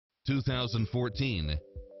2014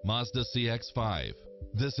 Mazda CX-5.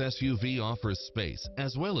 This SUV offers space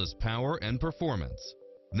as well as power and performance.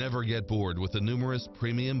 Never get bored with the numerous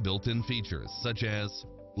premium built-in features such as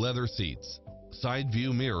leather seats, side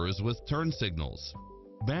view mirrors with turn signals,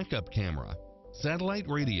 backup camera, satellite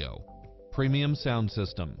radio, premium sound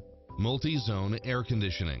system, multi-zone air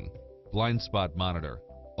conditioning, blind spot monitor,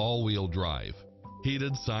 all-wheel drive,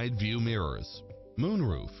 heated side view mirrors,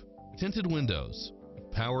 moonroof, tinted windows,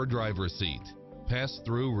 power driver seat,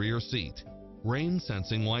 pass-through rear seat, rain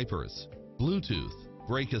sensing wipers, Bluetooth,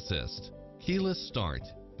 brake assist, keyless start,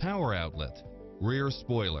 power outlet, rear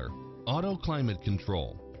spoiler, auto climate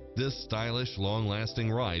control. This stylish,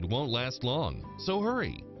 long-lasting ride won't last long, so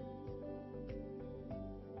hurry!